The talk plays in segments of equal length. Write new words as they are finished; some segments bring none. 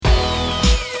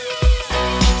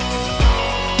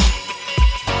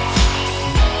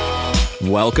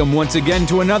Welcome once again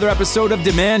to another episode of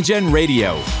Demand Gen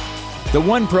Radio, the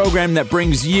one program that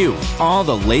brings you all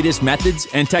the latest methods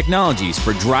and technologies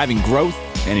for driving growth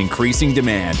and increasing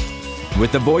demand.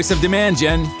 With the voice of Demand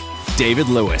Gen, David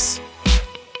Lewis.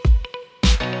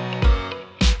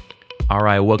 All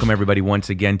right, welcome everybody once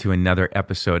again to another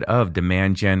episode of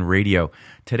Demand Gen Radio.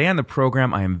 Today on the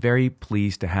program, I am very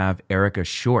pleased to have Erica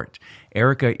Short.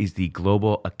 Erica is the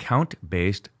Global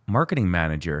Account-Based Marketing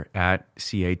Manager at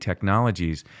CA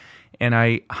Technologies. And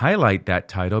I highlight that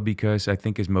title because I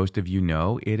think, as most of you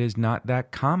know, it is not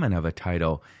that common of a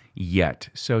title yet.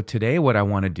 So today what I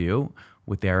want to do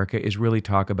with Erica is really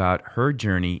talk about her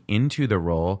journey into the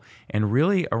role and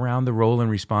really around the role and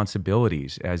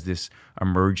responsibilities as this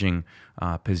emerging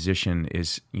position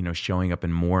is, showing up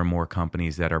in more and more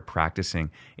companies that are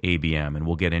practicing ABM. And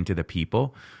we'll get into the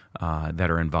people that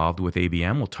are involved with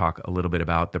ABM. We'll talk a little bit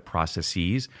about the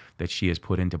processes that she has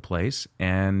put into place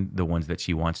and the ones that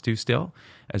she wants to still,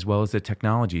 as well as the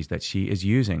technologies that she is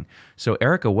using. So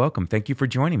Erica, welcome. Thank you for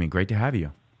joining me. Great to have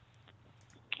you.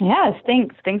 Yes,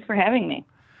 thanks. Thanks for having me.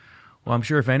 Well, I'm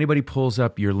sure if anybody pulls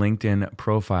up your LinkedIn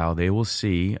profile, they will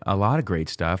see a lot of great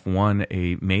stuff. One,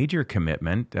 a major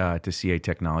commitment to CA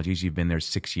Technologies. You've been there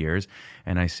 6 years.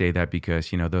 And I say that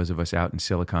because, those of us out in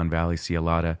Silicon Valley see a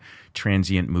lot of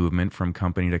transient movement from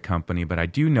company to company. But I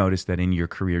do notice that in your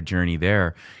career journey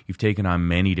there, you've taken on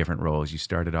many different roles. You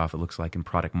started off, it looks like, in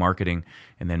product marketing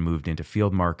and then moved into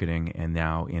field marketing and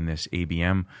now in this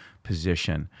ABM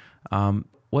position.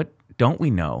 What don't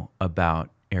we know about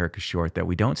Erica Short that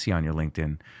we don't see on your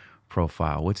LinkedIn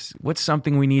profile? What's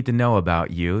something we need to know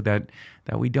about you that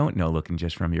we don't know looking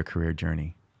just from your career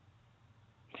journey?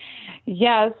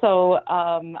 Yeah, so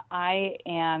I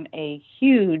am a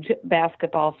huge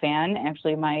basketball fan.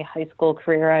 Actually, my high school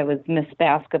career, I was Miss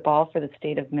Basketball for the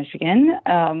state of Michigan.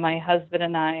 My husband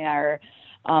and I are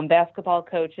basketball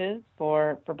coaches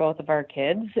for both of our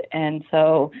kids. And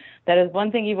so that is one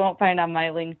thing you won't find on my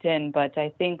LinkedIn, but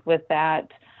I think with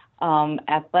that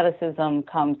athleticism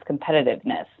comes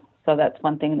competitiveness. So that's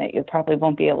one thing that you probably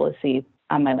won't be able to see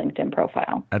on my LinkedIn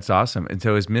profile. That's awesome. And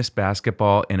so is Miss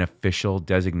Basketball an official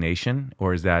designation,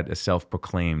 or is that a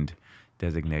self-proclaimed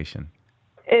designation?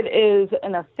 It is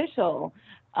an official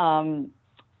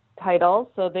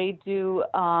title. So they do,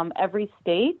 every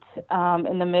state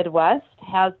in the Midwest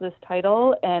has this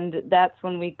title, and that's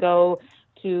when we go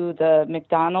to the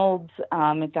McDonald's.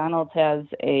 McDonald's has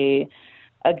a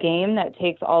game that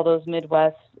takes all those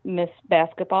Midwest Miss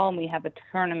Basketball, and we have a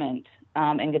tournament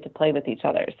and get to play with each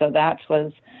other. So that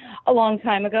was a long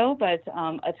time ago, but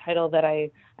a title that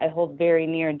I hold very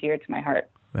near and dear to my heart.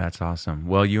 That's awesome.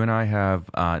 Well, you and I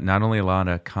have not only a lot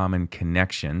of common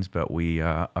connections, but we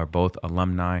are both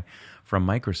alumni from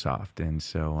Microsoft. And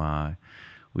so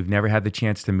we've never had the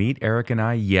chance to meet, Eric and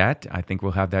I, yet. I think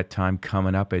we'll have that time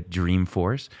coming up at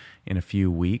Dreamforce in a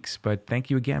few weeks. But thank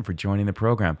you again for joining the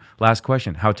program. Last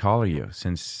question. How tall are you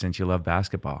since you love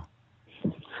basketball?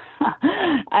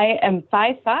 I am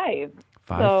 5'5".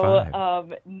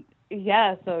 5'5".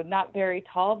 Yeah, so not very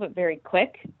tall, but very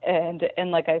quick. And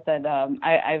like I said,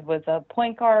 I was a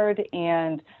point guard,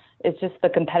 and it's just the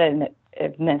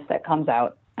competitiveness that comes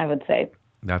out, I would say.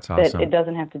 That's awesome. It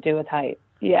doesn't have to do with height.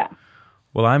 Yeah.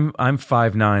 Well, I'm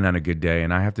 5'9" on a good day,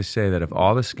 and I have to say that of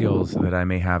all the skills that I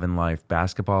may have in life,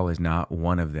 basketball is not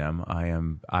one of them.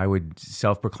 I would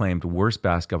self-proclaimed worst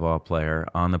basketball player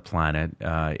on the planet.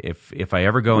 If I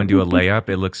ever go and do a layup,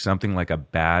 it looks something like a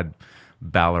bad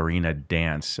ballerina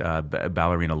dance,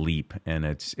 ballerina leap, and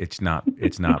it's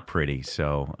not pretty.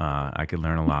 So I could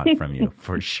learn a lot from you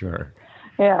for sure.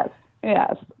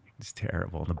 Yes. It's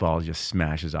terrible. The ball just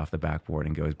smashes off the backboard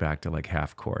and goes back to like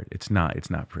half court. It's not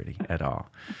pretty at all.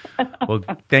 Well,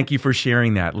 thank you for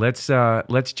sharing that.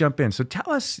 Let's jump in. So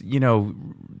tell us,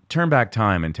 turn back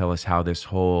time and tell us how this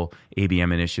whole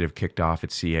ABM initiative kicked off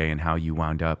at CA and how you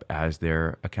wound up as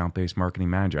their account-based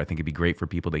marketing manager. I think it'd be great for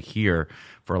people to hear,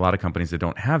 for a lot of companies that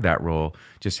don't have that role,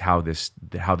 just how this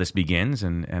begins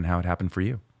and how it happened for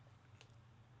you.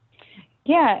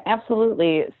 Yeah,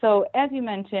 absolutely. So as you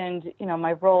mentioned,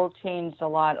 my role changed a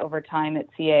lot over time at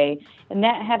CA, and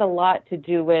that had a lot to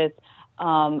do with,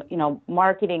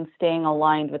 marketing staying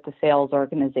aligned with the sales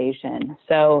organization.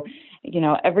 So,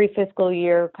 every fiscal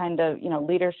year kind of,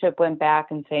 leadership went back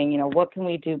and saying, what can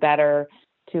we do better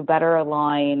to better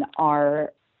align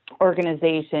our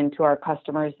organization to our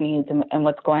customers' needs and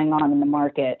what's going on in the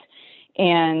market.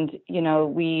 And,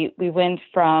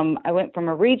 I went from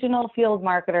a regional field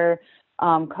marketer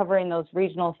covering those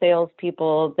regional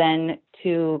salespeople, then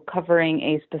to covering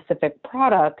a specific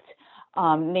product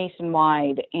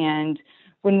nationwide. And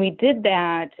when we did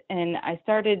that, and I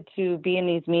started to be in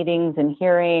these meetings and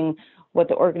hearing what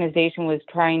the organization was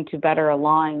trying to better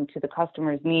align to the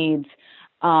customer's needs,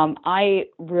 I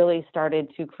really started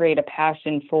to create a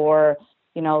passion for,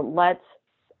 let's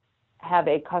have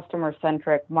a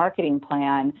customer-centric marketing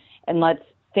plan, and let's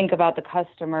think about the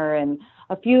customer. And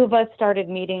a few of us started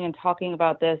meeting and talking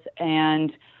about this.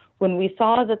 And when we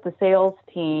saw that the sales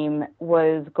team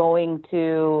was going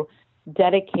to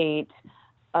dedicate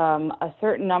a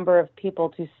certain number of people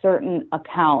to certain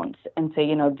accounts and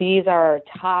say, these are our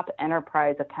top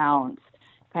enterprise accounts,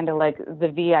 kind of like the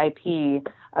VIP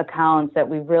accounts that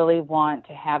we really want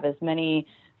to have as many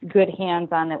good hands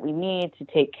on that we need to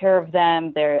take care of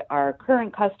them. There are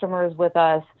current customers with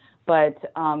us, but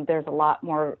there's a lot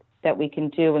more that we can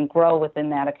do and grow within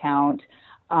that account.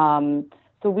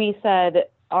 So we said,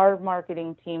 our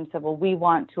marketing team said, well, we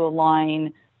want to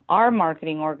align our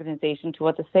marketing organization to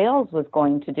what the sales was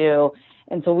going to do.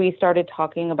 And so we started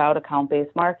talking about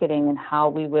account-based marketing and how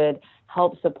we would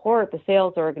help support the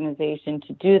sales organization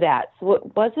to do that. So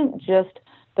it wasn't just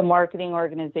the marketing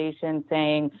organization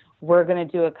saying, we're going to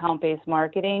do account-based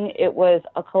marketing. It was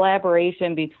a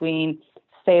collaboration between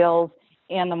sales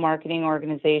and the marketing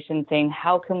organization saying,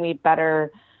 how can we better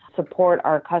support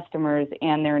our customers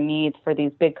and their needs for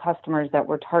these big customers that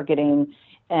we're targeting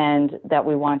and that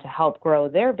we want to help grow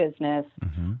their business.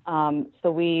 Mm-hmm.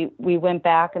 So we went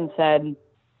back and said,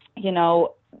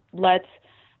 let's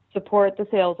support the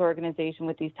sales organization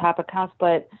with these top accounts.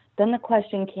 But then the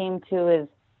question came to is,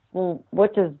 well,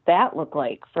 what does that look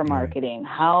like for marketing?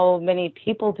 Right. How many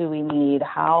people do we need?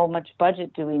 How much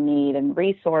budget do we need and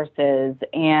resources?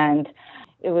 And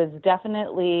it was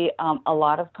definitely a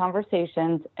lot of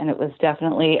conversations, and it was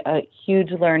definitely a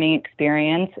huge learning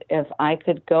experience. If I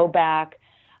could go back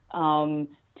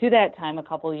to that time a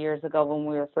couple of years ago when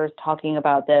we were first talking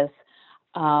about this,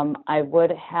 I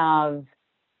would have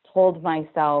told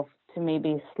myself to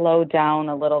maybe slow down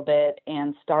a little bit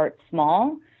and start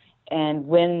small and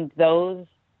win those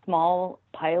small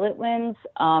pilot wins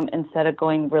instead of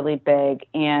going really big.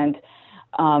 And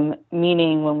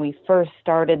meaning when we first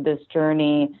started this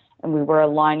journey and we were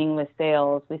aligning with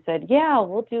sales, we said,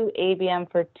 we'll do ABM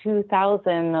for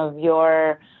 2,000 of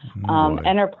your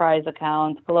enterprise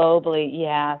accounts globally.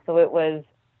 Yeah. So it was,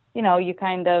 you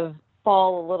kind of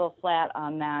fall a little flat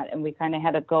on that. And we kind of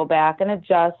had to go back and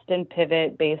adjust and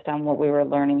pivot based on what we were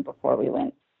learning before we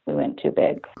went too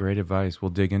big. Great advice.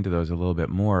 We'll dig into those a little bit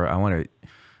more. I want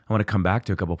to come back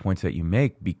to a couple of points that you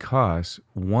make, because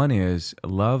one is,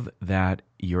 love that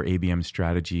your ABM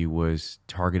strategy was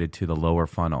targeted to the lower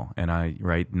funnel, and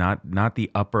not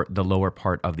the lower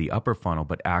part of the upper funnel,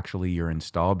 but actually your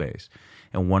install base.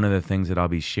 And one of the things that I'll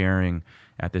be sharing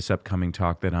at this upcoming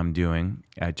talk that I'm doing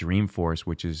at Dreamforce,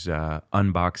 which is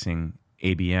unboxing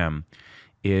ABM,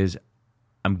 is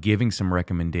I'm giving some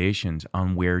recommendations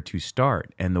on where to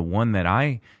start. And the one that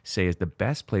I say is the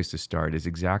best place to start is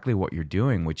exactly what you're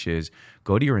doing, which is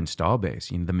go to your install base.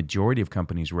 The majority of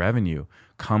companies' revenue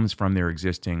comes from their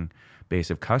existing base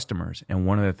of customers. And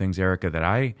one of the things, Erica, that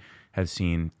I have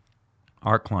seen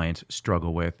our clients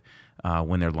struggle with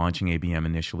when they're launching ABM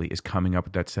initially is coming up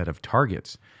with that set of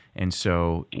targets. And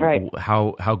so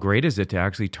how great is it to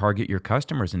actually target your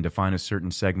customers and define a certain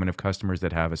segment of customers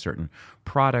that have a certain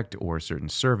product or a certain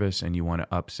service, and you want to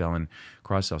upsell and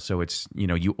cross-sell. So it's,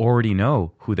 you already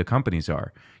know who the companies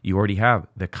are. You already have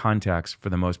the contacts for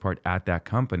the most part at that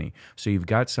company. So you've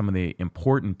got some of the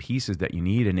important pieces that you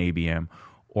need in ABM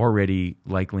already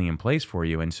likely in place for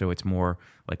you. And so it's more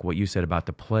like what you said about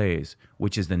the plays,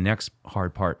 which is the next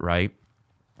hard part, right?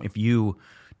 If you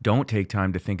don't take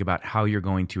time to think about how you're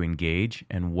going to engage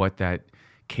and what that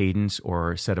cadence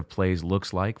or set of plays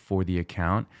looks like for the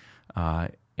account,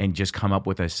 and just come up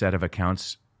with a set of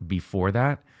accounts before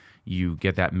that, you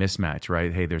get that mismatch,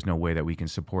 right? Hey, there's no way that we can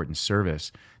support and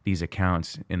service these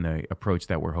accounts in the approach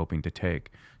that we're hoping to take.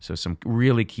 So some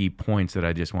really key points that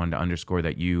I just wanted to underscore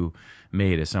that you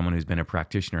made as someone who's been a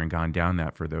practitioner and gone down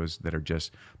that for those that are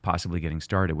just possibly getting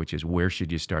started, which is, where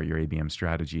should you start your ABM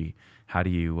strategy? How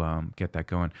do you get that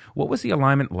going? What was the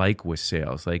alignment like with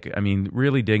sales?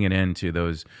 Really digging into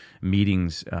those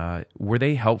meetings, were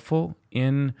they helpful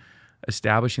in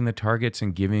establishing the targets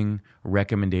and giving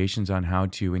recommendations on how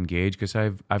to engage? Because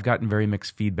I've gotten very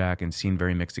mixed feedback and seen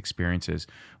very mixed experiences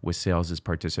with sales'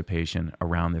 participation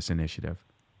around this initiative.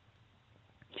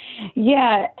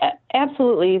 Yeah,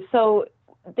 absolutely. So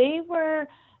they were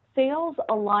sales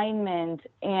alignment,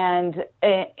 and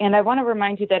I want to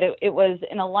remind you that it was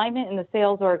an alignment in the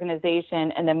sales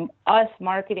organization, and then us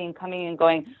marketing coming and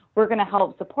going, we're going to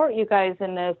help support you guys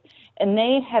in this. And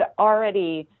they had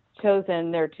already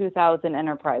chosen their 2,000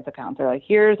 enterprise accounts. They're like,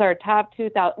 here's our top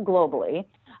 2,000 globally.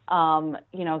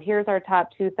 Here's our top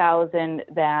 2,000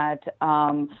 that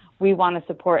we want to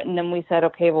support. And then we said,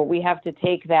 okay, well, we have to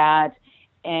take that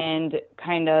and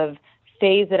kind of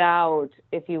phase it out,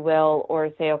 if you will, or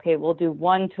say, okay, we'll do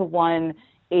one-to-one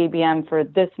ABM for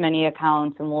this many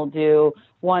accounts, and we'll do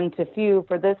one-to-few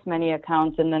for this many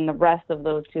accounts, and then the rest of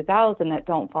those 2,000 that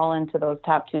don't fall into those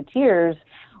top two tiers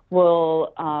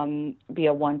will be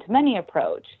a one-to-many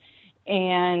approach.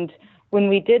 And when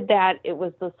we did that, it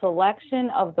was the selection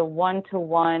of the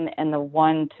one-to-one and the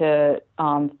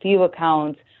one-to-few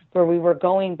accounts where we were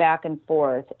going back and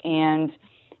forth. And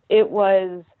it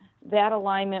was that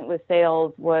alignment with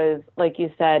sales was, like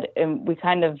you said, and we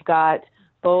kind of got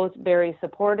both very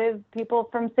supportive people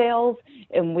from sales,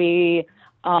 and we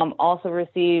also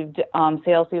received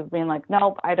sales people being like,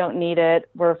 nope, I don't need it.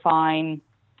 We're fine.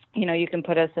 You can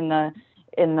put us in the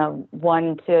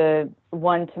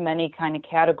one-to-many kind of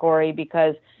category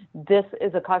because this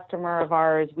is a customer of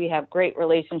ours. We have great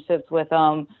relationships with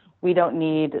them. We don't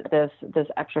need this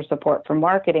extra support from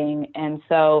marketing. And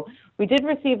so we did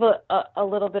receive a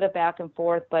little bit of back and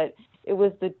forth, but it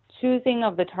was the choosing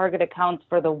of the target accounts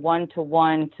for the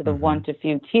one-to-one to the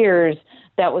one-to-few tiers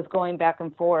that was going back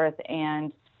and forth.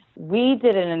 And we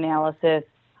did an analysis,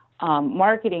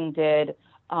 marketing did,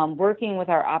 working with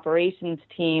our operations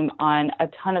team on a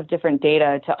ton of different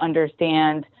data to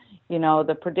understand,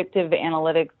 the predictive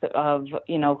analytics of,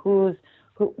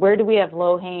 where do we have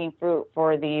low-hanging fruit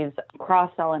for these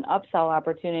cross-sell and upsell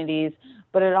opportunities.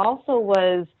 But it also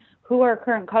was who are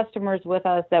current customers with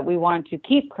us that we want to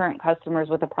keep current customers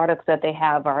with the products that they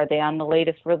have. Are they on the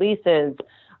latest releases?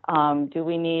 Do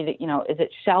we need, is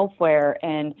it shelfware?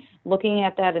 And looking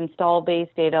at that install base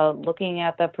data, looking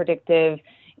at the predictive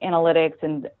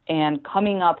analytics and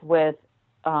coming up with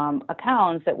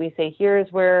accounts that we say,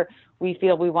 here's where we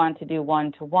feel we want to do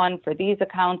one-to-one for these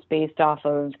accounts based off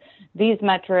of these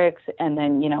metrics. And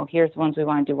then, here's the ones we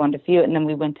want to do one-to-few. And then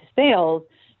we went to sales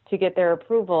to get their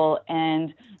approval.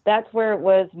 And that's where it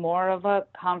was more of a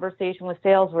conversation with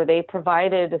sales where they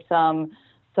provided some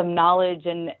knowledge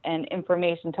and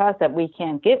information to us that we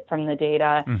can't get from the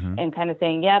data and kind of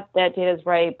saying, yep, that data is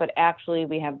right, but actually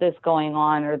we have this going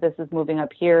on or this is moving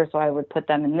up here, so I would put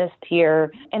them in this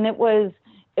tier. And it was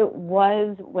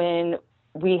when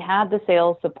we had the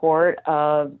sales support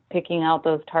of picking out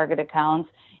those target accounts,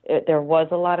 there was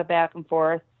a lot of back and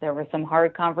forth. There were some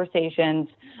hard conversations,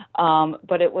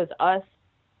 but it was us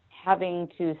having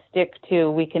to stick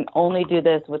to, we can only do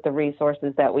this with the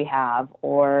resources that we have,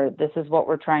 or this is what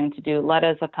we're trying to do. Let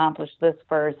us accomplish this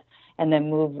first and then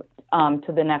move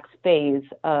to the next phase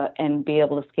and be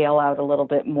able to scale out a little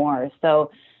bit more.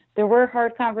 So there were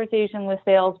hard conversations with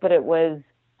sales, but it was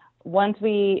once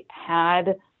we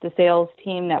had the sales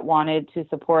team that wanted to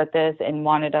support this and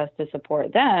wanted us to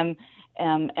support them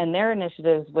and their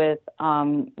initiatives with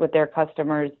their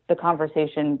customers, the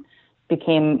conversation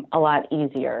became a lot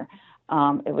easier.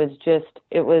 It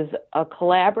was a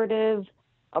collaborative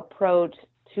approach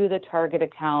to the target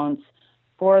accounts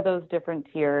for those different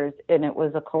tiers, and it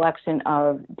was a collection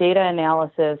of data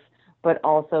analysis, but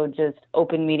also just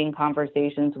open meeting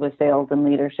conversations with sales and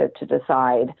leadership to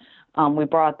decide. We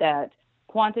brought that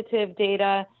quantitative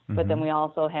data, but then we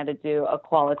also had to do a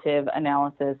qualitative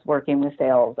analysis working with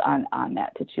sales on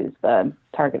that to choose the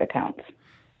target accounts.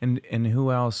 And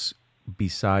who else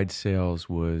besides sales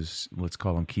was, let's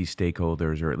call them key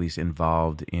stakeholders, or at least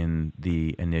involved in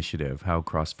the initiative? How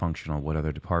cross-functional? What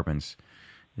other departments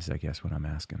is, I guess, what I'm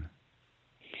asking.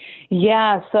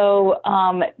 Yeah, so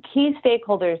key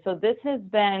stakeholders. So this has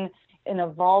been an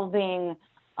evolving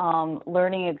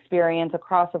learning experience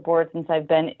across the board since I've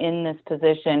been in this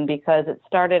position, because it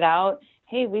started out,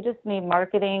 hey, we just need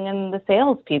marketing and the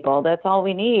sales people. That's all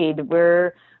we need.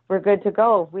 We're good to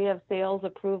go. If we have sales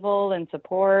approval and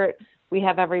support, we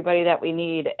have everybody that we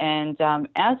need. And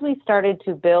as we started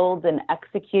to build and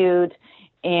execute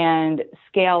and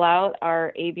scale out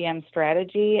our ABM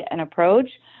strategy and approach,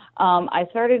 I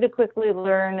started to quickly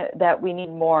learn that we need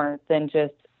more than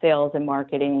just sales and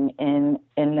marketing in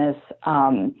this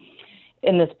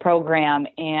program.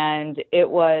 And it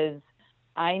was,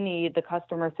 I need the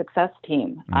customer success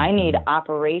team. I need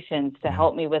operations to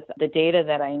help me with the data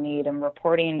that I need and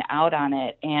reporting out on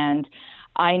it. And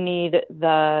I need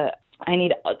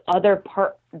other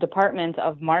departments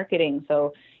of marketing.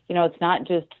 So, it's not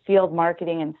just field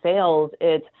marketing and sales.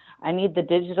 I need the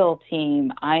digital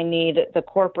team. I need the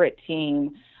corporate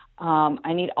team.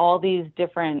 I need all these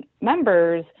different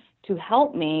members to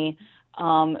help me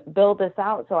build this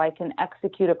out so I can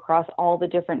execute across all the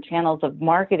different channels of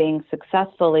marketing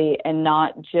successfully and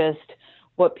not just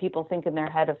what people think in their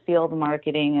head of field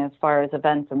marketing as far as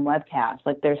events and webcasts.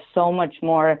 Like there's so much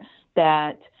more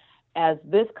that as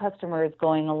this customer is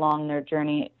going along their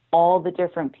journey, all the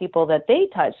different people that they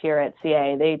touch here at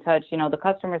CA, they touch, the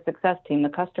customer success team, the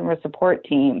customer support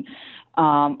team,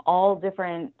 all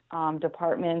different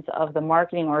departments of the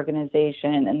marketing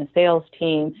organization and the sales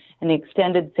team and the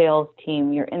extended sales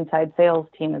team, your inside sales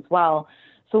team as well.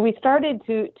 So we started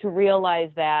to realize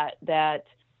that,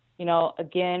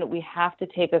 again, we have to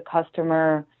take a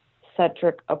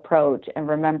customer-centric approach and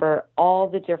remember all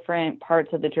the different parts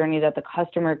of the journey that the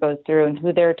customer goes through and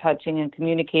who they're touching and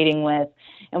communicating with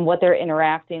and what they're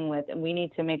interacting with. And we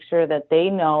need to make sure that they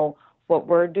know what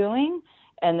we're doing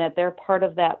and that they're part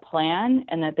of that plan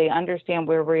and that they understand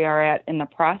where we are at in the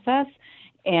process.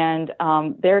 And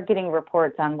they're getting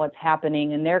reports on what's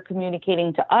happening and they're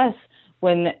communicating to us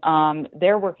when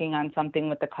they're working on something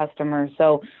with the customer.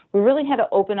 So we really had to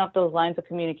open up those lines of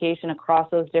communication across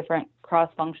those different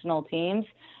cross-functional teams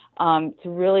to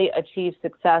really achieve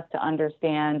success, to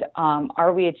understand,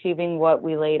 are we achieving what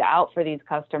we laid out for these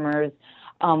customers?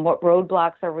 What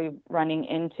roadblocks are we running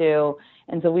into?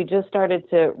 And so we just started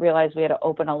to realize we had to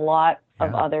open a lot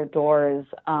of other doors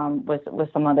with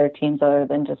some other teams other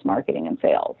than just marketing and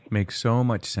sales. Makes so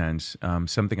much sense.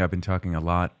 Something I've been talking a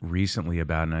lot recently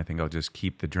about, and I think I'll just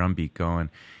keep the drumbeat going,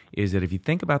 is that if you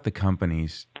think about the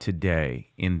companies today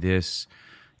in this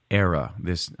era,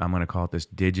 I'm going to call it this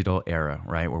digital era,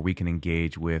 right, where we can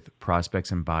engage with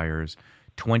prospects and buyers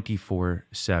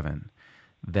 24/7,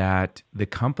 that the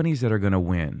companies that are going to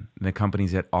win, the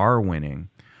companies that are winning,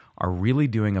 are really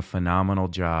doing a phenomenal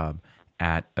job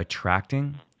at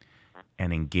attracting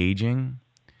and engaging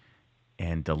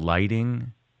and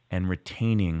delighting and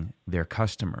retaining their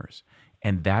customers.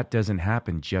 And that doesn't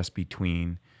happen just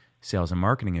between sales and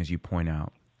marketing, as you point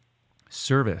out.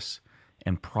 Service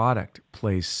and product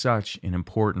plays such an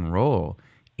important role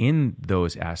in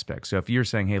those aspects. So if you're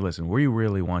saying, hey, listen, we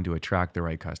really want to attract the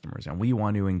right customers and we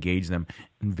want to engage them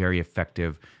in very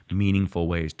effective, meaningful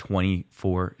ways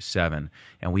 24/7,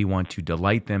 and we want to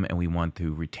delight them and we want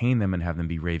to retain them and have them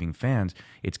be raving fans,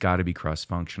 it's got to be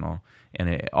cross-functional.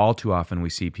 And all too often we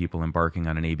see people embarking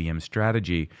on an ABM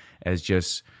strategy as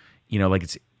just, like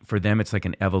it's for them, it's like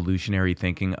an evolutionary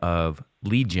thinking of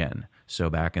lead gen. So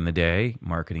back in the day,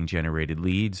 marketing generated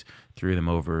leads, threw them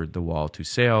over the wall to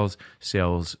sales.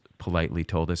 Sales politely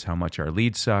told us how much our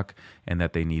leads suck and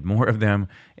that they need more of them.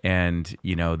 And,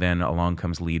 then along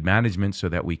comes lead management so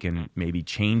that we can maybe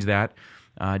change that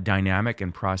dynamic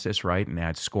and process right and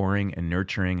add scoring and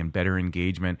nurturing and better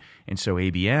engagement. And so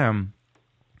ABM,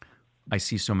 I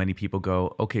see so many people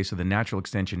go, okay, so the natural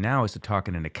extension now is to talk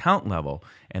at an account level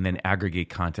and then aggregate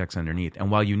context underneath.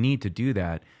 And while you need to do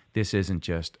that, this isn't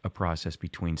just a process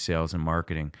between sales and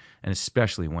marketing, and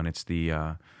especially when it's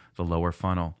the lower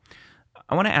funnel.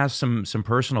 I want to ask some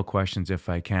personal questions if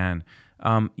I can.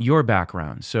 Your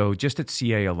background, so just at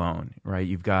CA alone, right?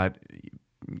 You've got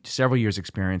several years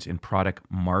experience in product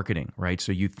marketing, right?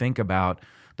 So you think about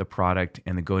the product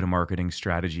and the go-to-marketing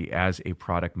strategy as a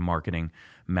product marketing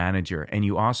manager. And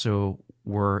you also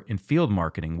were in field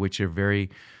marketing, which are very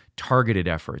targeted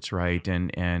efforts, right?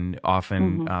 And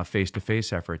often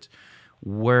face-to-face efforts.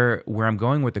 Where I'm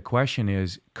going with the question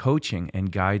is coaching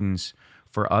and guidance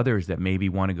for others that maybe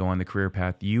want to go on the career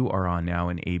path you are on now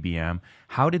in ABM.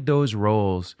 How did those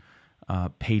roles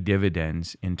pay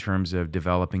dividends in terms of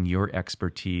developing your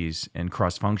expertise and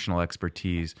cross-functional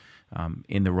expertise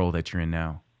in the role that you're in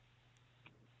now?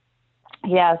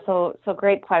 Yeah, so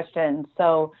great question.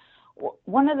 So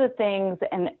one of the things,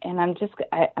 and I'm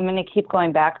going to keep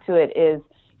going back to it, is,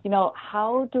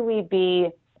 how can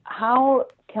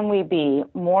we be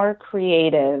more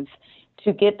creative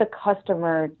to get the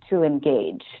customer to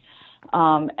engage?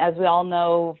 As we all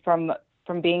know from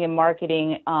being in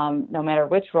marketing, no matter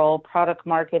which role, product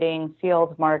marketing,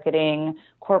 field marketing,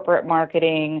 corporate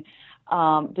marketing,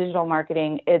 digital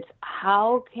marketing, it's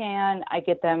how can I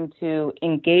get them to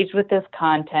engage with this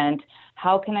content?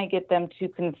 How can I get them to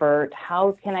convert?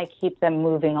 How can I keep them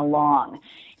moving along?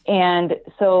 And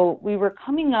so we were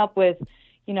coming up with,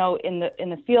 in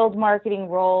the field marketing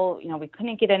role, we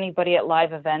couldn't get anybody at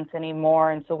live events anymore.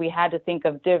 And so we had to think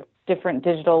of different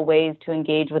digital ways to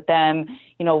engage with them,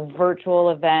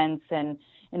 virtual events and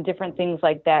different things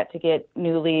like that to get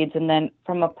new leads. And then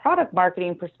from a product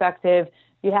marketing perspective,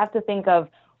 you have to think of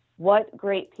what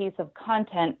great piece of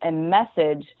content and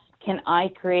message can I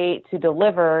create to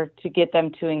deliver to get them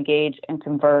to engage and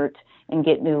convert and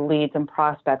get new leads and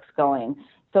prospects going.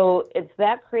 So it's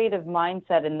that creative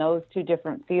mindset in those two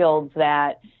different fields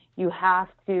that you have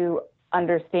to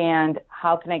understand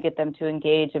how can I get them to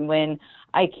engage. And when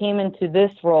I came into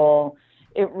this role,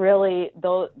 it really,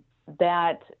 though,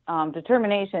 that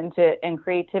determination and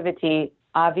creativity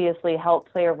obviously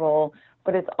help play a role,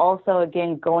 but it's also,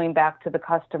 again, going back to the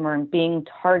customer and being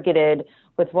targeted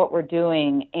with what we're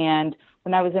doing. And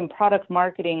when I was in product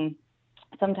marketing,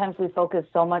 sometimes we focus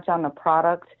so much on the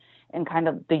product and kind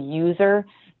of the user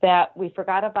that we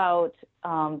forgot about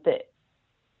the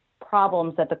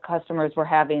problems that the customers were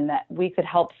having that we could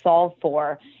help solve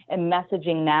for, and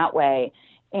messaging that way.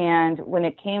 And when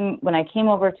I came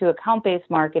over to account-based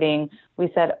marketing,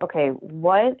 we said, okay,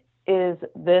 what is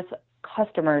this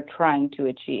customer trying to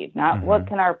achieve? Not what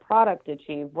can our product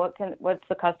achieve? What's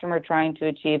the customer trying to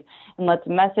achieve? And let's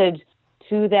message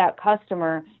to that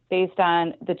customer based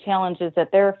on the challenges that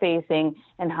they're facing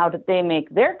and how did they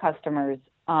make their customers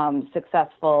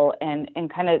successful, and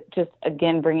kind of just,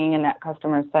 again, bringing in that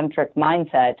customer-centric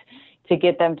mindset to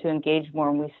get them to engage more.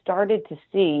 And we started to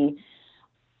see,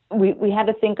 we had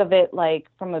to think of it like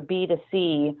from a B to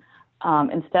C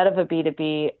instead of a B to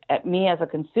B. At me as a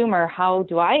consumer, how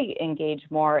do I engage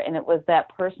more? And it was that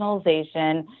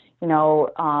personalization,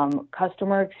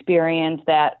 customer experience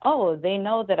that, oh, they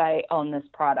know that I own this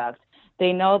product.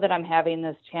 They know that I'm having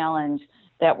this challenge,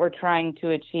 that we're trying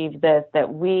to achieve this,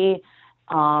 that we,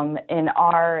 in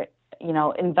our,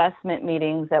 investment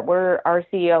meetings, that our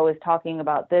CEO is talking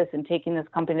about this and taking this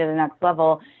company to the next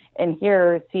level. And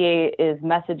here CA is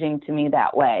messaging to me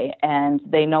that way, and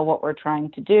they know what we're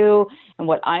trying to do and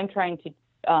what I'm trying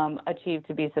to achieve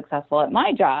to be successful at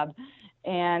my job.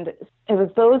 And it was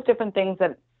those different things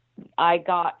that I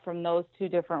got from those two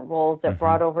different roles that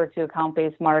brought over to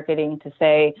account-based marketing to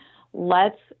say,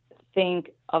 let's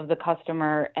think of the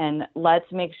customer and let's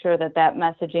make sure that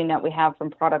messaging that we have from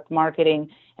product marketing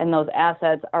and those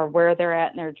assets are where they're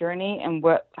at in their journey and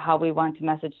how we want to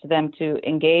message to them to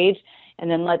engage. And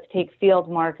then let's take field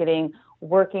marketing,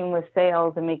 working with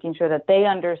sales and making sure that they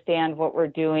understand what we're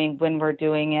doing when we're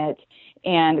doing it,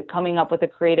 and coming up with a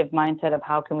creative mindset of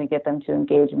how can we get them to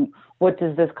engage and what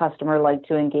does this customer like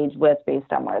to engage with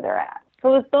based on where they're at.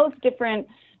 So it's those different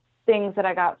things that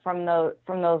I got from those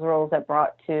roles that I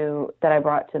brought to the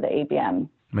ABM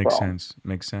Makes role.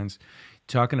 Makes sense.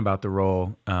 Talking about the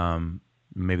role,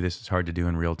 maybe this is hard to do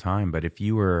in real time, but if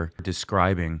you were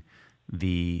describing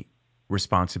the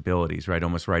responsibilities, right,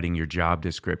 almost writing your job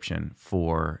description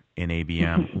for an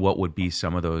ABM, what would be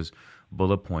some of those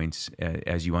bullet points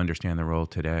as you understand the role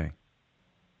today?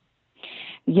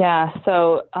 Yeah.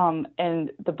 So,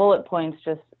 and the bullet points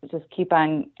just keep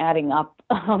on adding up.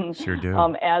 Sure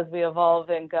do. As we evolve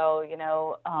and go,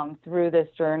 through this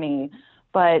journey.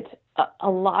 But a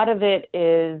lot of it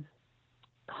is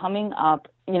coming up,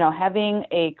 having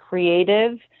a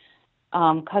creative,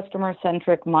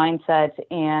 customer-centric mindset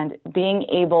and being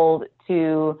able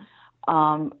to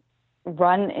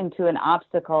run into an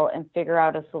obstacle and figure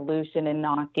out a solution and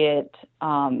not get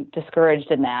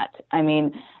discouraged in that. I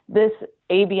mean, this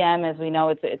ABM, as we know,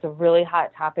 it's a really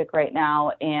hot topic right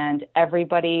now, and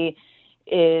everybody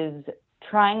is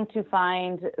trying to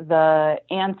find the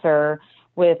answer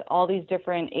with all these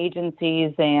different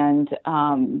agencies and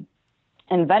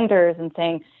vendors, and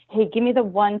saying, hey, give me the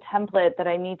one template that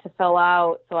I need to fill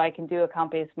out so I can do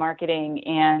account-based marketing.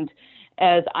 And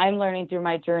as I'm learning through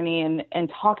my journey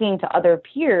and talking to other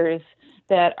peers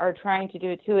that are trying to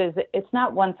do it too, is it's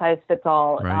not one size fits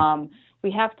all. Right. We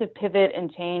have to pivot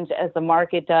and change as the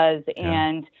market does,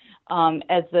 and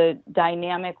as the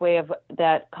dynamic way of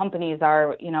that companies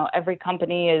are. Every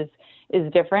company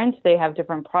is different. They have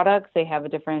different products. They have a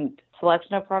different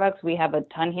selection of products. We have a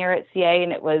ton here at CA,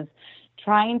 and it was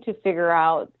trying to figure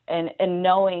out and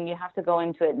knowing, you have to go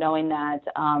into it knowing that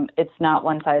it's not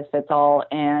one size fits all,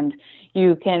 and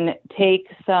you can take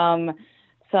some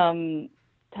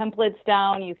templates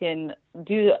down. You can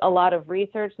do a lot of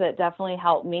research that definitely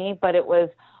helped me, but it was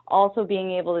also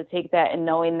being able to take that and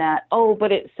knowing that,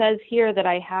 but it says here that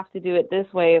I have to do it this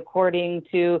way according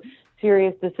to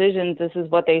Serious Decisions. This is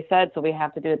what they said, so we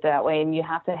have to do it that way. And you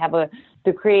have to have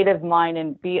the creative mind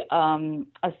and be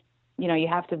you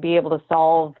have to be able to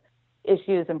solve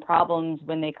issues and problems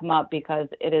when they come up, because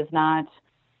it's not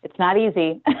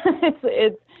easy.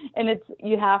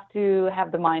 You have to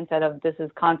have the mindset of this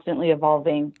is constantly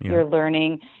evolving. Yeah. You're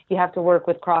learning. You have to work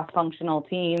with cross-functional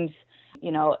teams,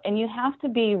 and you have to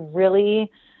be really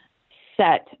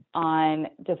set on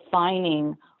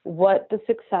defining what the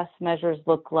success measures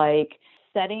look like,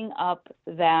 setting up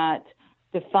that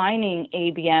defining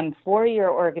ABM for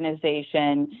your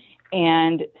organization,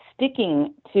 and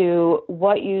sticking to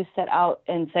what you set out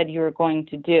and said you were going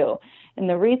to do. And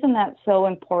the reason that's so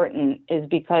important is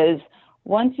because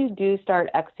once you do start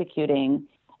executing,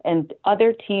 and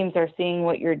other teams are seeing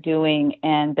what you're doing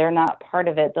and they're not part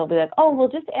of it, they'll be like, oh, well,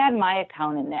 just add my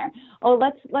account in there. Oh,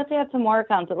 let's add some more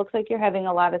accounts. It looks like you're having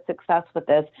a lot of success with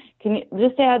this. Can you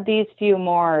just add these few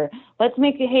more? Let's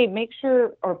make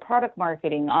sure, or product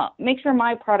marketing, make sure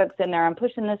my product's in there. I'm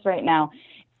pushing this right now.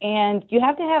 And you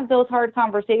have to have those hard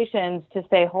conversations to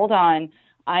say, hold on,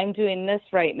 I'm doing this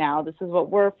right now. This is what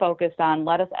we're focused on.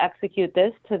 Let us execute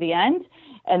this to the end,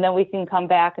 and then we can come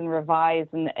back and revise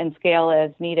and scale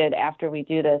as needed after we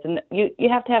do this. And you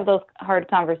have to have those hard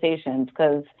conversations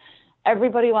because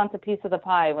everybody wants a piece of the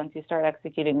pie once you start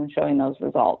executing and showing those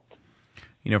results.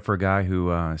 For a guy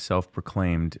who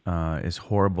self-proclaimed is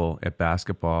horrible at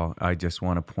basketball, I just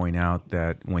want to point out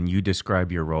that when you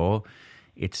describe your role,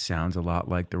 it sounds a lot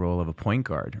like the role of a point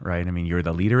guard, right? I mean, you're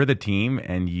the leader of the team,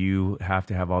 and you have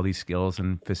to have all these skills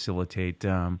and facilitate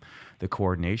the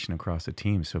coordination across the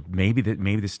team. So maybe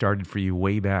this started for you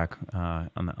way back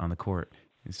on the court.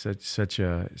 It's such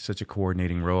a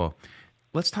coordinating role.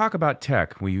 Let's talk about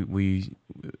tech. We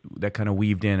that kind of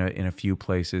weaved in a few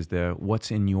places. What's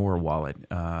in your wallet?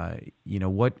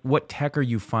 What tech are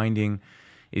you finding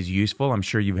is useful? I'm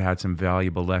sure you've had some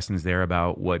valuable lessons there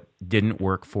about what didn't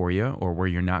work for you or where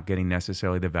you're not getting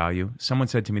necessarily the value. Someone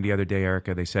said to me the other day,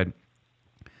 Erica, they said,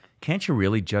 can't you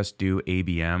really just do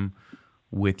ABM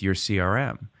with your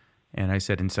CRM? And I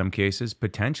said, in some cases,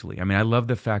 potentially. I mean, I love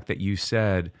the fact that you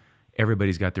said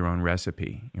everybody's got their own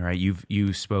recipe, right?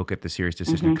 You spoke at the Serious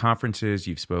Decision conferences,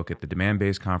 you've spoke at the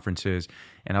demand-based conferences,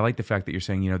 and I like the fact that you're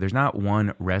saying, there's not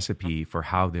one recipe for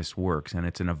how this works, and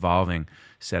it's an evolving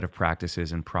set of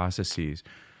practices and processes.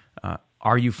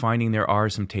 Are you finding there are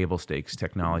some table stakes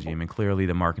technology? I mean, clearly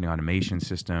the marketing automation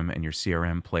system and your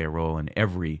CRM play a role in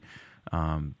every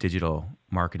digital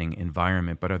marketing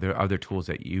environment, but are there other tools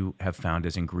that you have found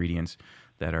as ingredients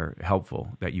that are helpful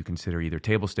that you consider either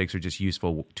table stakes or just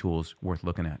useful tools worth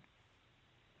looking at?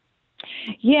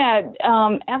 Yeah,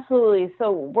 absolutely.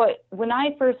 So when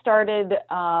I first started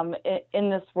in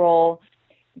this role,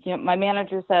 my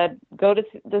manager said, go to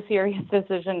the Serious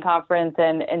Decision conference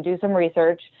and do some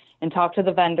research and talk to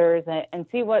the vendors and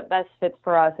see what best fits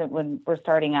for us when we're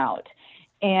starting out.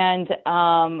 And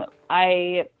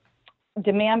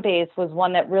Demand-based was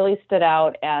one that really stood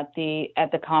out at the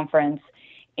conference.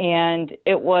 And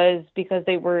it was because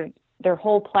their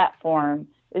whole platform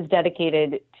is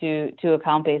dedicated to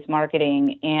account-based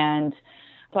marketing. And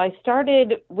so I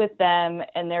started with them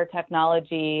and their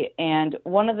technology. And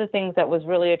one of the things that was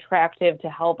really attractive to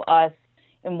help us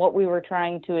in what we were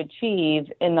trying to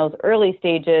achieve in those early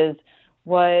stages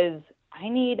was I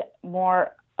need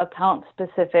more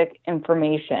account-specific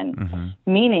information,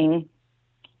 meaning,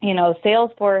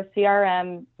 Salesforce,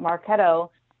 CRM, Marketo,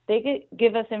 they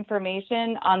give us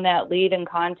information on that lead and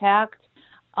contact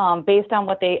based on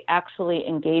what they actually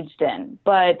engaged in.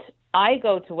 But I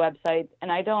go to websites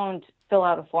and I don't fill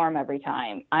out a form every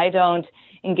time. I don't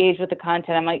engage with the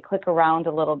content. I might click around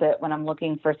a little bit when I'm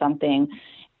looking for something.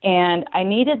 And I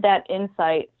needed that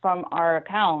insight from our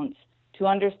accounts to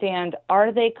understand,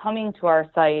 are they coming to our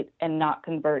site and not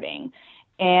converting?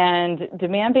 And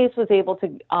Demandbase was able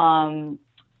to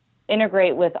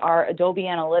integrate with our Adobe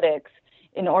Analytics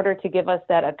in order to give us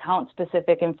that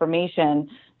account-specific information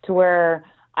to where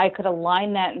I could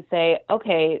align that and say,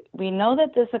 okay, we know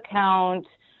that this account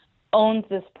owns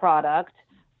this product.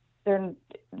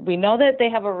 We know that they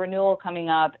have a renewal coming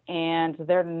up and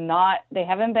they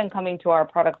haven't been coming to our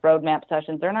product roadmap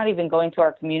sessions. They're not even going to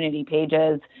our community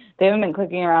pages. They haven't been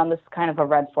clicking around. This is kind of a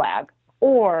red flag.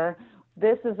 Or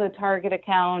this is a target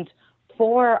account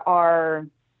for our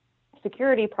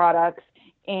security products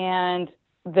and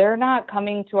they're not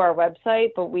coming to our website,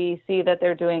 but we see that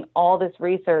they're doing all this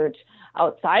research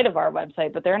outside of our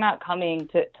website, but they're not coming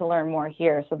to learn more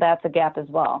here. So that's a gap as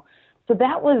well. So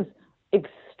that was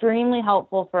extremely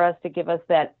helpful for us to give us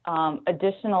that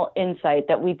additional insight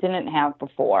that we didn't have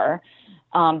before.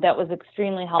 That was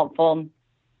extremely helpful,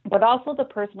 but also the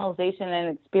personalization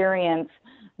and experience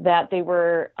that they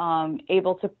were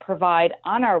able to provide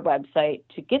on our website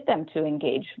to get them to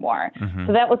engage more.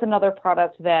 So that was another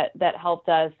product that helped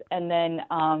us. And then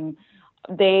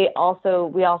we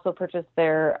also purchased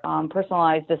their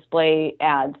personalized display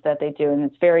ads that they do, and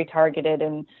it's very targeted.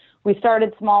 And we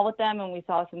started small with them, and we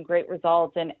saw some great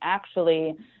results. And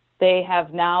actually, they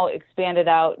have now expanded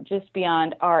out just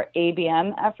beyond our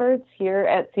ABM efforts here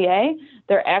at CA.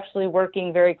 They're actually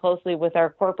working very closely with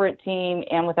our corporate team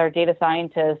and with our data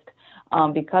scientists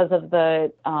because of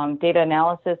the data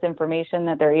analysis information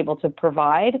that they're able to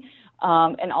provide,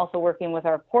 and also working with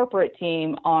our corporate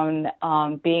team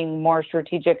on being more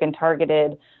strategic and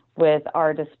targeted with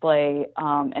our display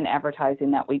and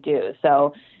advertising that we do.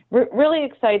 So really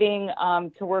exciting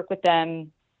to work with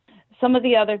them. Some of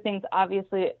the other things,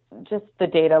 obviously, just the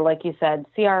data, like you said,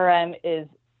 CRM is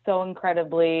so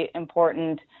incredibly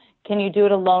important. Can you do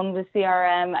it alone with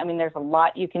CRM? I mean, there's a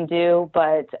lot you can do,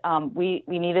 but we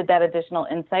needed that additional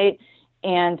insight,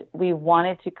 and we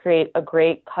wanted to create a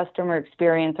great customer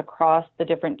experience across the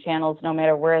different channels, no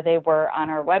matter where they were on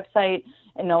our website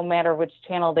and no matter which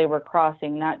channel they were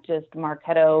crossing, not just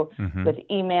Marketo with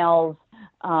emails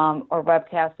or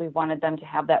webcasts. We wanted them to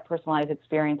have that personalized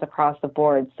experience across the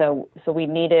board. So we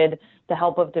needed the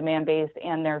help of Demandbase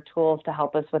and their tools to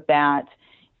help us with that.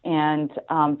 And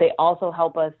they also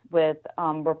help us with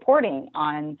reporting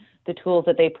on the tools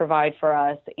that they provide for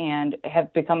us and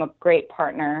have become a great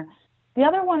partner. The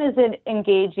other one is in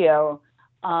Engagio.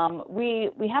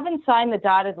 We haven't signed the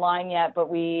dotted line yet, but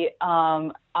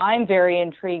I'm very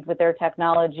intrigued with their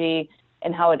technology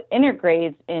and how it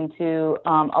integrates into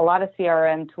a lot of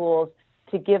CRM tools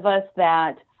to give us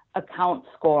that account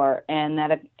score and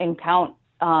that account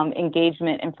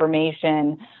engagement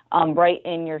information right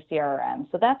in your CRM.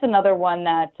 So that's another one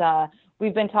that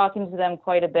we've been talking to them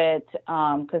quite a bit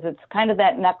because it's kind of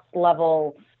that next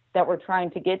level that we're trying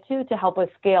to get to help us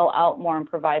scale out more and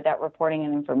provide that reporting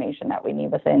and information that we need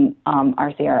within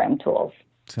our CRM tools.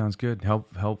 Sounds good.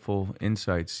 Helpful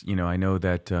insights. I know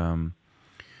that some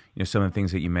of the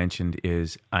things that you mentioned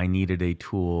is I needed a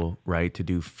tool, right, to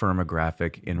do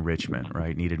firmographic enrichment,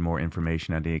 right? Needed more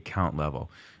information at the account level.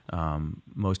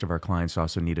 Most of our clients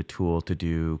also need a tool to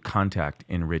do contact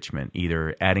enrichment,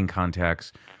 either adding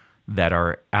contacts that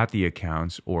are at the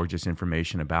accounts or just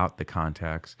information about the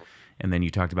contacts. And then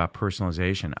you talked about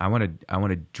personalization. I want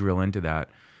to drill into that.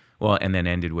 Well, and then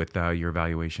ended with your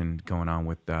evaluation going on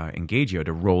with Engagio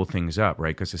to roll things up,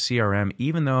 right? Because the CRM,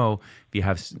 even though if you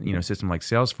have a system like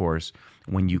Salesforce,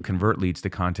 when you convert leads to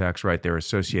contacts, right, they're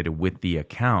associated with the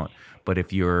account. But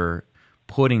if you're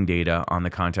putting data on the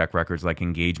contact records like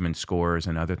engagement scores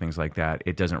and other things like that,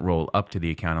 it doesn't roll up to the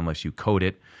account unless you code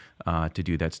it to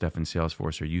do that stuff in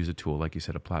Salesforce or use a tool, like you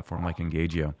said, a platform like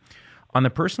Engagio. On the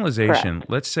personalization,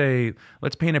 Correct.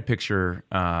 let's paint a picture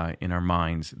in our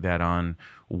minds that on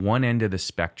one end of the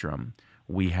spectrum,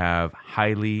 we have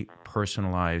highly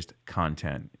personalized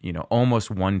content,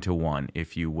 almost one-to-one,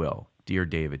 if you will. Dear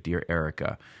David, dear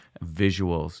Erica,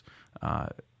 visuals.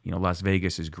 Las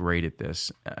Vegas is great at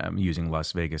this. I'm using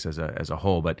Las Vegas as a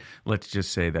whole, but let's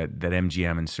just say that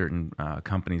MGM and certain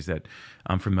companies that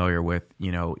I'm familiar with,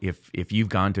 if you've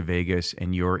gone to Vegas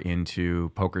and you're into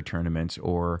poker tournaments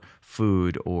or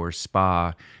food or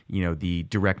spa, the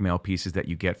direct mail pieces that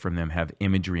you get from them have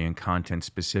imagery and content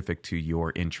specific to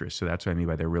your interests. So that's what I mean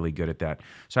by they're really good at that.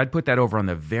 So I'd put that over on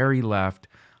the very left,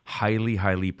 highly,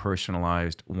 highly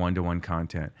personalized one-to-one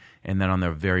content. And then on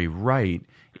the very right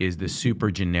is the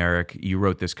super generic, you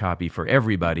wrote this copy for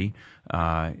everybody,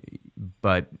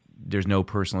 but there's no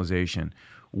personalization.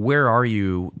 Where are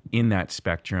you in that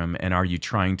spectrum, and are you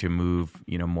trying to move,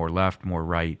 more left, more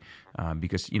right?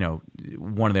 Because,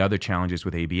 one of the other challenges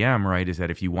with ABM, right, is that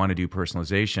if you want to do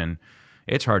personalization,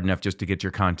 it's hard enough just to get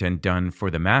your content done for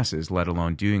the masses, let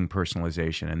alone doing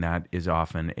personalization. And that is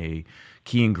often a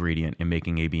key ingredient in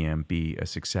making ABM be a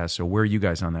success. So where are you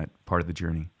guys on that part of the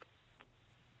journey?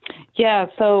 Yeah,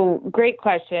 so great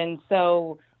question.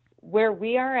 So where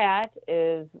we are at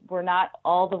is we're not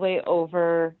all the way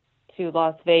over to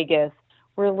Las Vegas.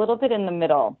 We're a little bit in the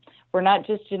middle. We're not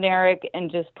just generic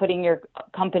and just putting your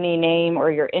company name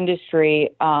or your industry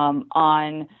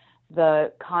on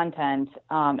the content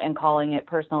and calling it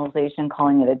personalization,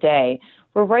 calling it a day.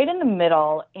 We're right in the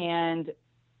middle. And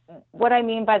what I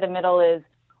mean by the middle is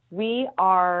we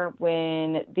are,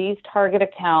 when these target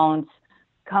accounts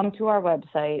come to our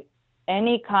website,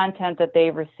 any content that they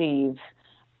receive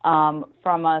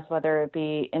from us, whether it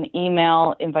be an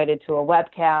email, invited to a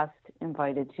webcast,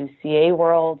 invited to CA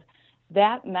World,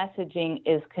 that messaging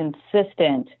is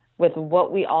consistent with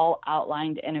what we all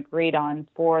outlined and agreed on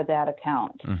for that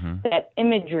account. Mm-hmm. That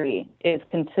imagery is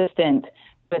consistent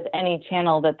with any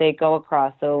channel that they go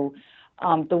across. So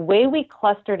the way we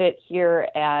clustered it here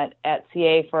at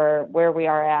CA for where we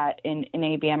are at in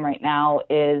ABM right now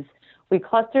is we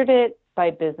clustered it by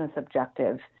business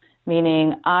objective,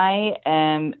 meaning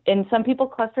and some people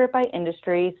cluster it by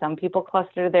industry, some people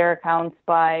cluster their accounts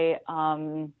by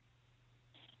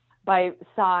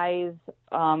size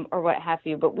or what have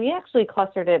you, but we actually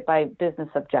clustered it by business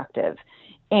objective.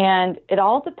 And it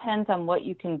all depends on what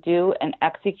you can do and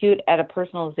execute at a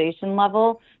personalization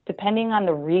level, depending on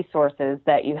the resources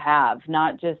that you have,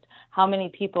 not just how many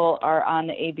people are on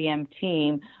the ABM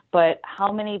team, but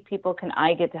how many people can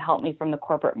I get to help me from the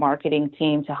corporate marketing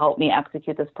team to help me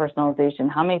execute this personalization?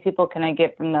 How many people can I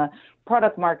get from the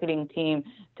product marketing team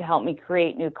to help me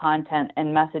create new content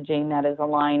and messaging that is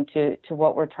aligned to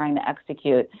what we're trying to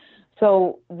execute?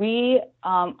 So we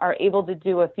are able to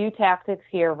do a few tactics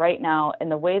here right now,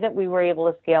 and the way that we were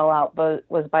able to scale out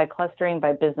was by clustering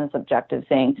by business objectives,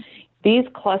 saying these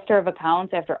cluster of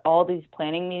accounts, after all these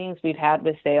planning meetings we've had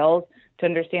with sales to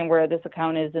understand where this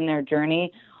account is in their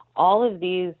journey, all of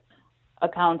these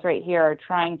accounts right here are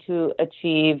trying to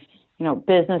achieve,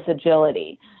 business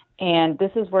agility. And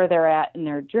this is where they're at in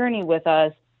their journey with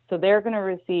us. So they're going to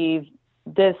receive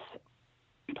this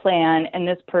plan and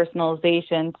this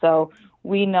personalization. So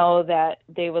we know that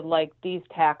they would like these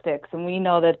tactics, and we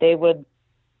know that they would,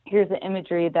 here's the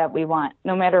imagery that we want.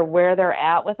 No matter where they're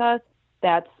at with us,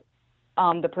 that's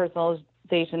the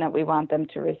personalization that we want them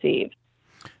to receive.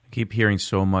 I keep hearing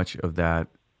so much of that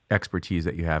expertise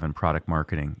that you have in product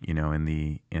marketing, in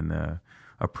the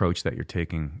approach that you're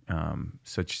taking,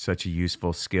 such a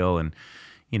useful skill. And,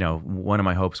 one of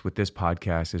my hopes with this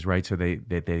podcast is, right, so they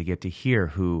get to hear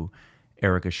who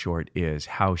Erica Short is,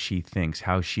 how she thinks,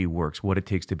 how she works, what it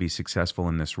takes to be successful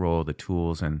in this role, the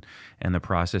tools and the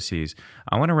processes.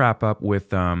 I want to wrap up with,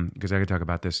 because I could talk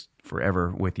about this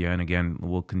forever with you, and again,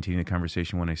 we'll continue the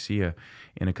conversation when I see you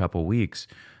in a couple weeks,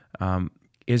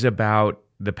 is about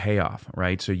the payoff,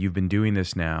 right? So you've been doing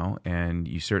this now, and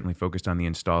you certainly focused on the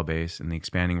install base and the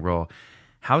expanding role.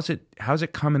 How's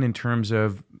it coming in terms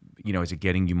of, is it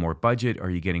getting you more budget?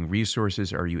 Are you getting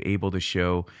resources? Are you able to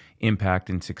show impact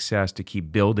and success to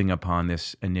keep building upon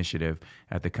this initiative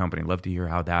at the company? I'd love to hear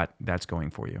how that's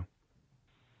going for you.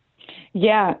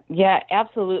 Yeah,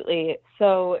 absolutely.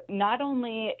 So not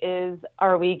only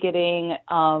are we getting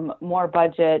more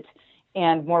budget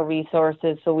and more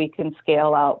resources so we can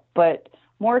scale out, but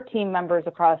more team members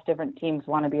across different teams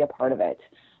want to be a part of it.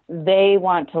 They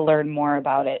want to learn more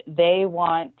about it. They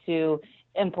want to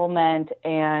implement,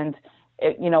 and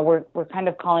we're kind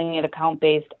of calling it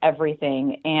account-based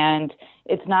everything. And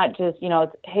it's not just,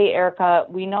 it's, hey, Erica,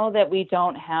 we know that we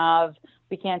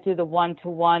can't do the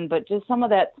one-to-one, but just some of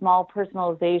that small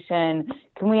personalization,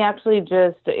 can we actually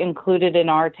just include it in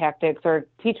our tactics, or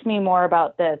teach me more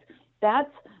about this?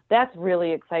 That's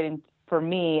really exciting for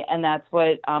me, and that's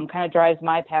what kind of drives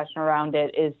my passion around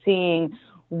it, is seeing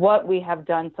what we have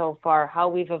done so far, how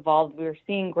we've evolved. We're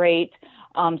seeing great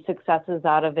successes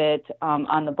out of it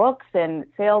on the books, and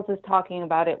sales is talking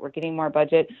about it. We're getting more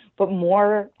budget, but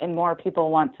more and more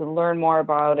people want to learn more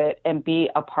about it and be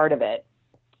a part of it.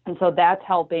 And so that's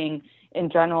helping in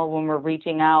general when we're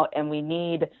reaching out and we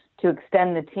need to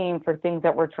extend the team for things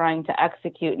that we're trying to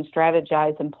execute and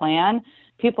strategize and plan.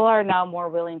 People are now more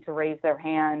willing to raise their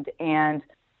hand, and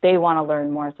they want to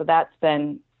learn more. So that's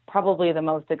been probably the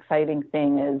most exciting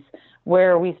thing, is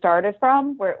where we started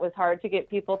from, where it was hard to get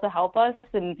people to help us.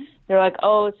 And they're like,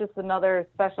 oh, it's just another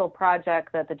special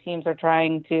project that the teams are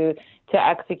trying to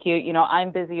execute.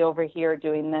 I'm busy over here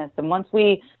doing this. And once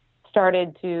we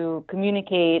started to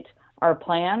communicate our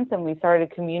plans and we started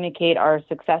to communicate our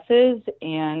successes,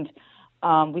 and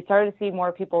we started to see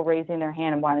more people raising their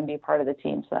hand and wanting to be part of the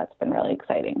team. So that's been really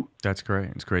exciting. That's great.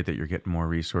 It's great that you're getting more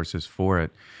resources for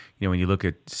it. When you look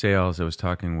at sales, I was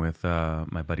talking with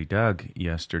my buddy Doug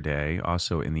yesterday,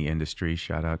 also in the industry.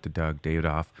 Shout out to Doug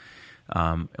Davidoff.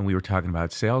 And we were talking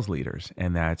about sales leaders,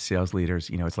 and that sales leaders,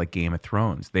 it's like Game of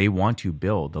Thrones. They want to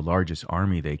build the largest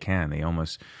army they can. They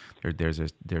almost, there's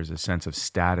a sense of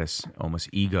status, almost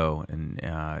ego, and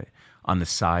on the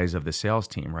size of the sales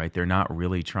team, right? They're not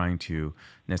really trying to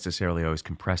necessarily always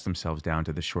compress themselves down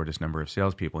to the shortest number of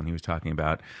salespeople. And he was talking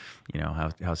about,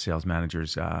 how sales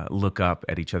managers look up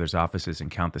at each other's offices and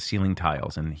count the ceiling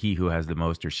tiles, and he who has the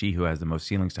most, or she who has the most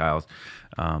ceiling tiles,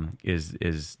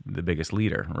 is the biggest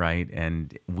leader, right?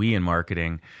 And we in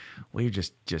marketing, we're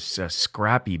just a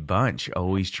scrappy bunch,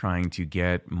 always trying to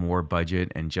get more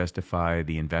budget and justify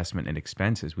the investment and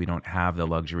expenses. We don't have the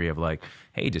luxury of like,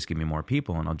 hey, just give me more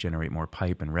people and I'll generate more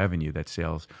pipe and revenue that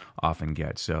sales often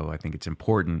get. So I think it's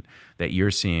important that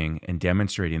you're seeing and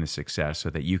demonstrating the success so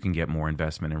that you can get more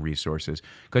investment and resources,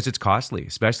 because it's costly,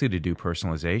 especially to do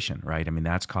personalization, right? I mean,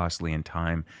 that's costly in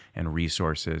time and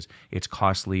resources. It's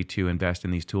costly to invest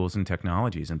in these tools and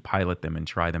technologies and pilot them and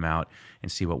try them out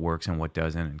and see what works and what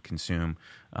doesn't, and consume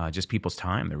just people's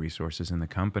time, the resources in the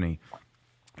company.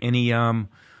 Any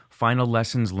final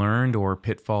lessons learned or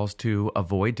pitfalls to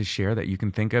avoid, to share, that you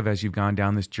can think of as you've gone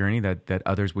down this journey that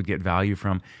others would get value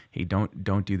from? Hey,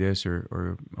 don't do this,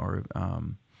 or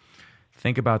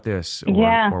think about this,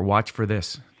 or watch for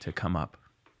this to come up.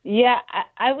 Yeah,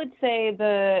 I would say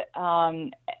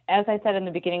as I said in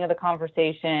the beginning of the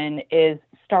conversation, is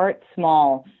start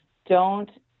small. Don't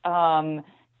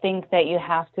think that you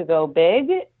have to go big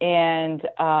and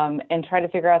try to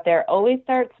figure out there. Always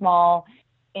start small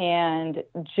and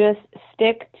just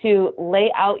stick to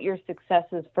lay out your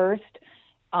successes first.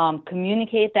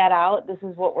 Communicate that out. This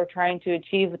is what we're trying to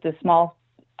achieve with the small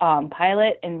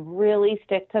pilot, and really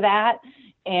stick to that.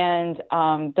 And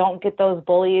don't get those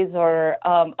bullies or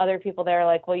other people that are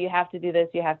like, well, you have to do this,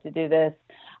 you have to do this.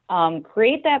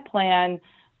 Create that plan,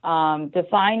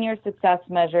 define your success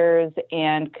measures,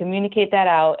 and communicate that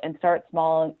out, and start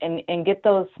small and get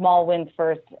those small wins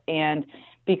first. And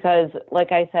because,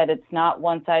 like I said, it's not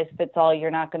one size fits all. You're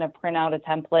not going to print out a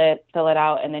template, fill it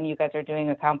out, and then you guys are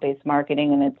doing account-based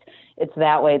marketing, and it's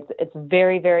that way. It's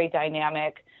very, very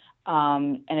dynamic.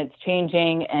 And it's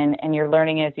changing, and you're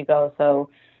learning as you go.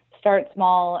 So start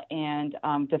small and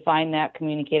define that,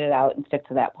 communicate it out, and stick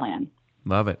to that plan.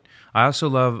 Love it. I also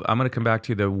love, I'm going to come back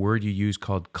to the word you use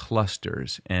called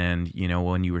clusters. And,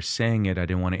 when you were saying it, I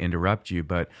didn't want to interrupt you,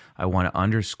 but I want to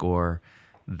underscore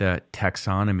the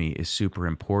taxonomy is super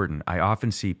important. I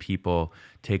often see people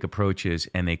take approaches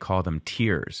and they call them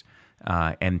tiers.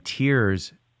 And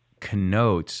tiers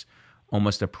connotes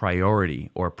almost a priority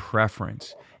or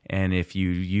preference. And if you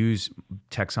use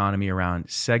taxonomy around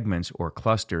segments or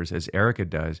clusters, as Erica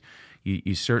does,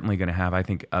 you're certainly going to have, I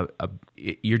think,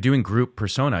 you're doing group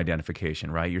persona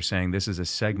identification, right? You're saying this is a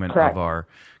segment Correct. Of our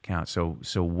account.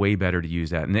 So way better to use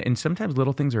that. And sometimes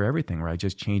little things are everything, right?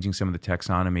 Just changing some of the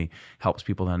taxonomy helps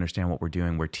people to understand what we're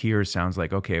doing, where tiers sounds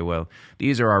like, okay, well,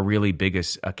 these are our really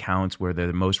biggest accounts where they're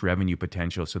the most revenue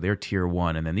potential. So they're tier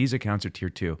 1. And then these accounts are tier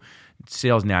 2.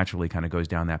 Sales naturally kind of goes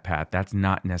down that path. That's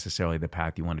not necessarily the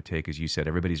path you want to take. As you said,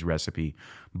 everybody's recipe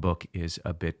book is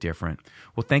a bit different.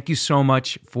 Well, thank you so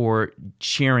much for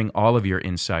sharing all of your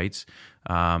insights.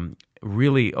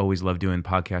 Really always love doing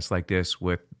podcasts like this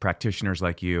with practitioners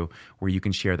like you, where you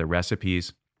can share the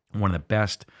recipes. One of the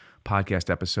best podcast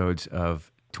episodes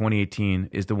of 2018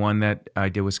 is the one that I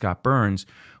did with Scott Burns,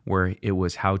 where it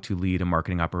was how to lead a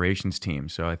marketing operations team.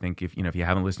 So I think if you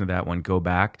haven't listened to that one, go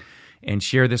back and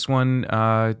share this one,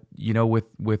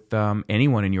 with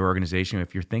anyone in your organization.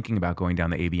 If you're thinking about going down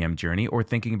the ABM journey or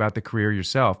thinking about the career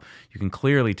yourself, you can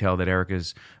clearly tell that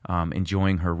Erica's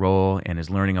enjoying her role and is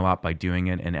learning a lot by doing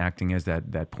it and acting as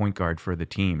that point guard for the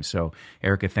team. So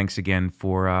Erica, thanks again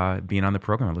for being on the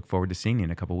program. I look forward to seeing you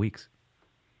in a couple of weeks.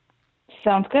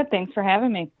 Sounds good. Thanks for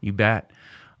having me. You bet.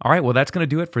 All right, well, that's going to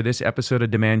do it for this episode of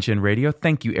Demand Gen Radio.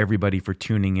 Thank you, everybody, for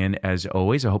tuning in. As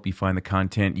always, I hope you find the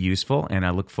content useful, and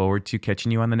I look forward to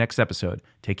catching you on the next episode.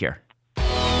 Take care.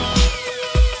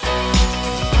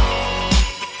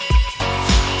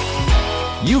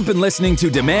 You've been listening to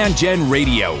Demand Gen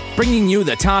Radio, bringing you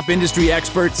the top industry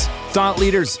experts, thought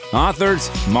leaders,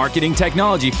 authors, marketing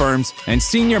technology firms, and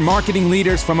senior marketing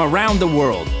leaders from around the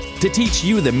world to teach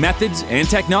you the methods and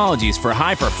technologies for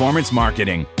high-performance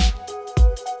marketing.